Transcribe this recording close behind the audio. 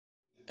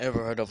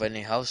Ever heard of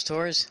any house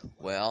tours?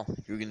 Well,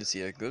 you're gonna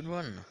see a good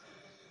one.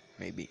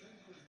 Maybe.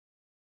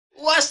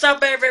 What's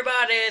up,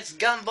 everybody? It's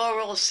Gumball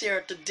Rolls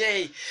here.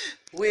 Today,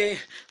 we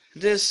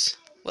this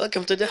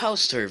welcome to the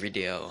house tour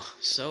video.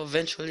 So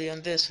eventually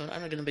on this one,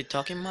 I'm not gonna be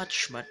talking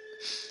much, but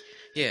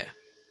yeah.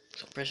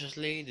 So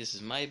preciously, this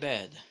is my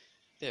bed.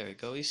 There we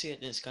go. You see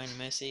it? It's kind of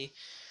messy.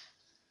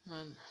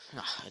 I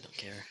don't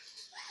care.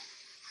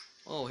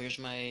 Oh, here's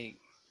my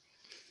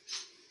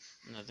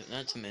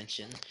not to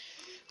mention.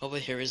 Over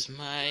here is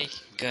my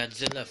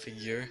Godzilla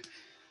figure.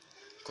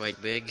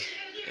 Quite big.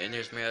 And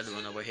there's my other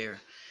one over here.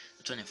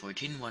 The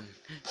 2014 one.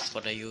 That's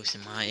what I use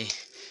in my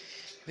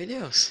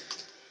videos.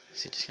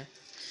 See this guy?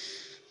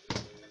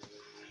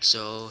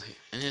 So,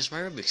 and here's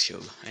my Rubik's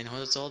Cube. I know how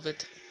to solve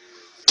it.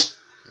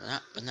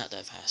 But not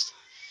that fast.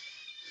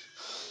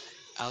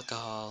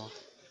 Alcohol.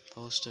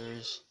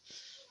 Posters.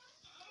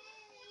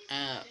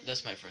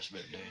 That's my first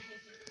birthday.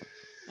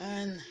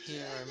 And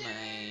here are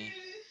my...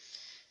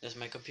 That's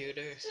my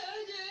computer.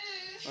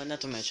 Oh,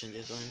 not to mention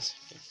these ones.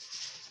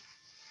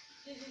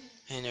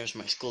 And there's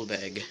my school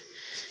bag.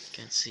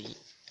 Can't see.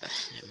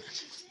 Never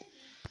mind.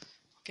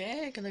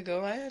 Okay, gonna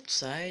go right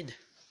outside.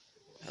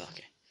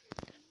 Okay.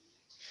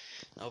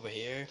 Over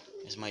here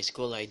is my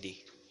school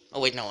ID.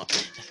 Oh wait, no.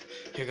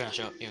 You're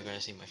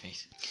gonna see my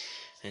face.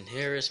 And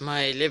here is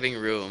my living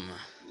room.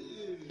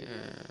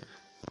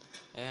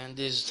 And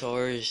these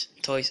toys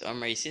are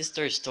my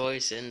sister's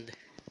toys, and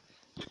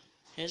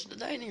here's the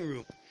dining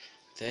room.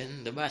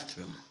 Then the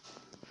bathroom.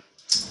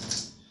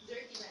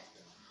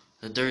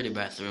 The dirty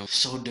bathroom.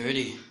 So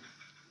dirty.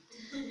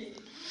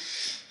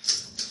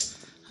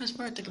 Let's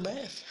probably take a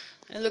bath.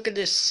 And look at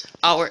this.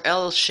 Our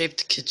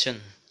L-shaped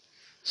kitchen.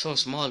 So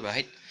small,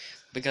 right?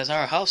 Because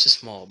our house is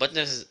small. But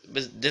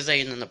this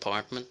ain't an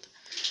apartment.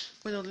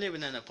 We don't live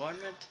in an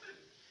apartment.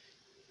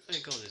 What do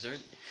you call this, right?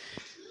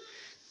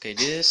 Okay,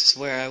 this is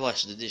where I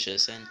wash the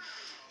dishes, and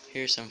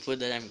here's some food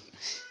that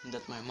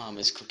my mom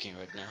is cooking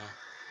right now.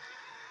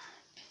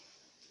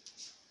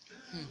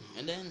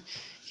 And then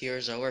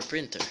here's our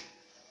printer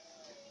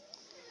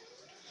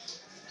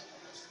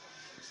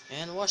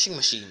and washing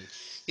machine.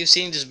 You've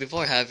seen this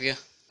before, have you?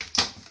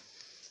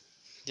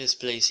 This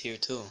place here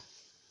too.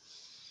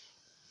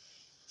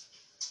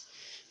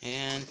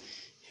 And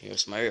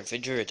here's my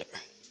refrigerator.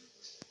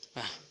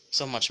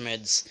 So much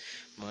meds,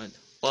 but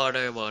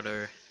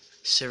water,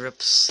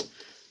 syrups,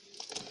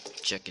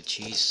 jack and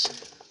cheese,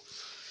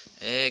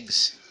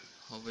 eggs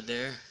over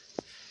there,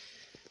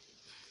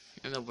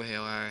 and over here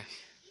are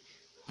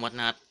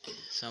whatnot.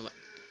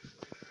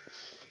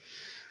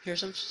 Here's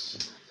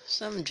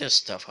some just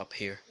stuff up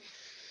here,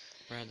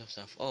 random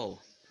stuff. Oh,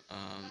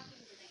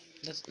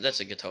 that's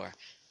a guitar,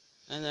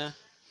 and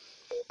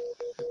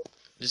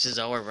this is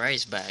our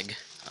rice bag.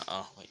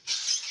 Oh wait,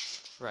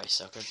 rice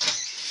sucker.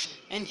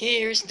 And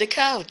here's the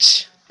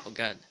couch. Oh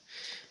god.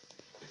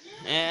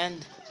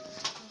 And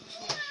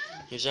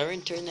here's our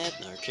internet,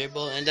 our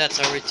cable, and that's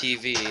our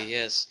TV.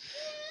 Yes.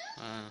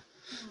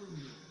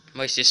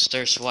 My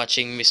sister's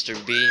watching Mr.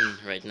 Bean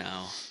right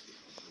now.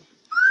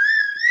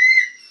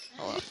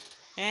 Oh,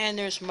 and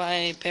there's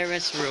my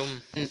parents'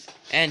 room.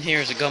 And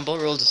here's a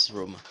Gumball Rolls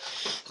room.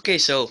 Okay,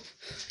 so,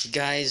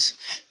 guys,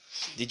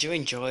 did you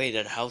enjoy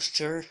that house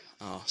tour?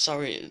 Oh,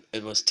 sorry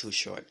it was too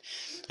short.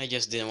 I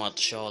just didn't want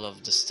to show all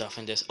of the stuff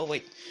in this. Oh,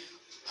 wait.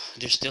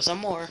 There's still some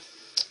more.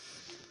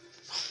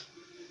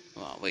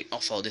 Oh, wait. I'll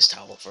fold this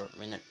towel for a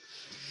minute.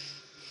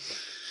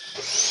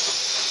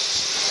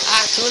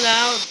 Too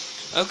loud.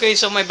 Okay,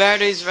 so my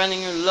battery is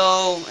running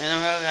low, and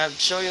I'm gonna have to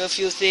show you a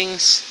few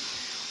things.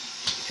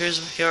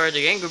 Here are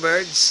the Angry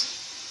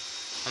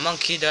Birds. A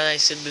monkey that I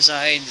sit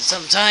beside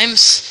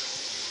sometimes.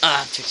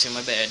 I'm fixing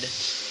my bed.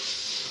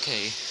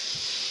 Okay.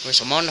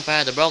 Where's a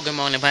monopad, a broken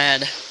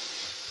monopad.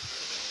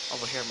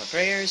 Over here my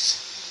prayers.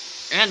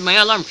 And my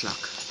alarm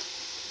clock.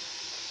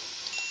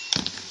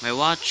 My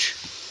watch.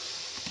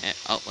 And,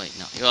 oh wait,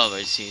 no, you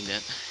already seen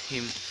that.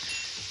 Him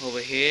over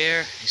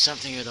here is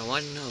something you don't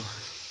want to know.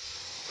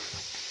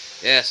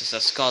 Yes, it's a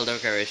skull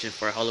decoration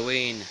for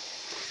Halloween.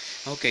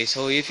 Okay,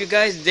 so if you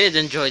guys did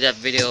enjoy that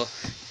video,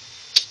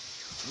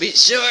 be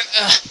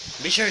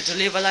sure to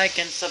leave a like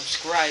and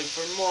subscribe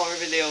for more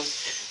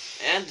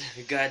videos and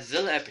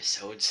Godzilla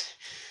episodes.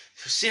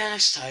 So see you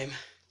next time.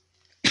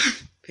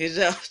 Peace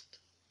out.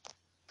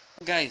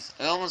 Guys,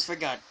 I almost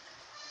forgot.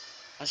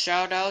 A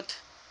shout out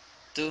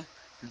to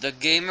the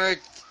gamer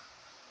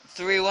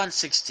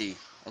 3160.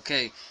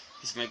 Okay,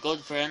 he's my good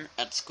friend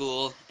at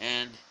school,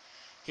 and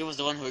he was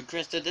the one who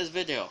requested this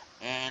video,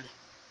 and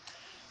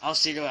I'll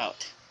see you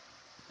out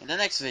in the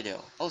next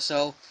video.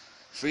 Also,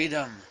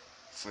 freedom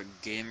for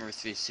Gamer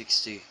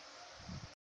 360.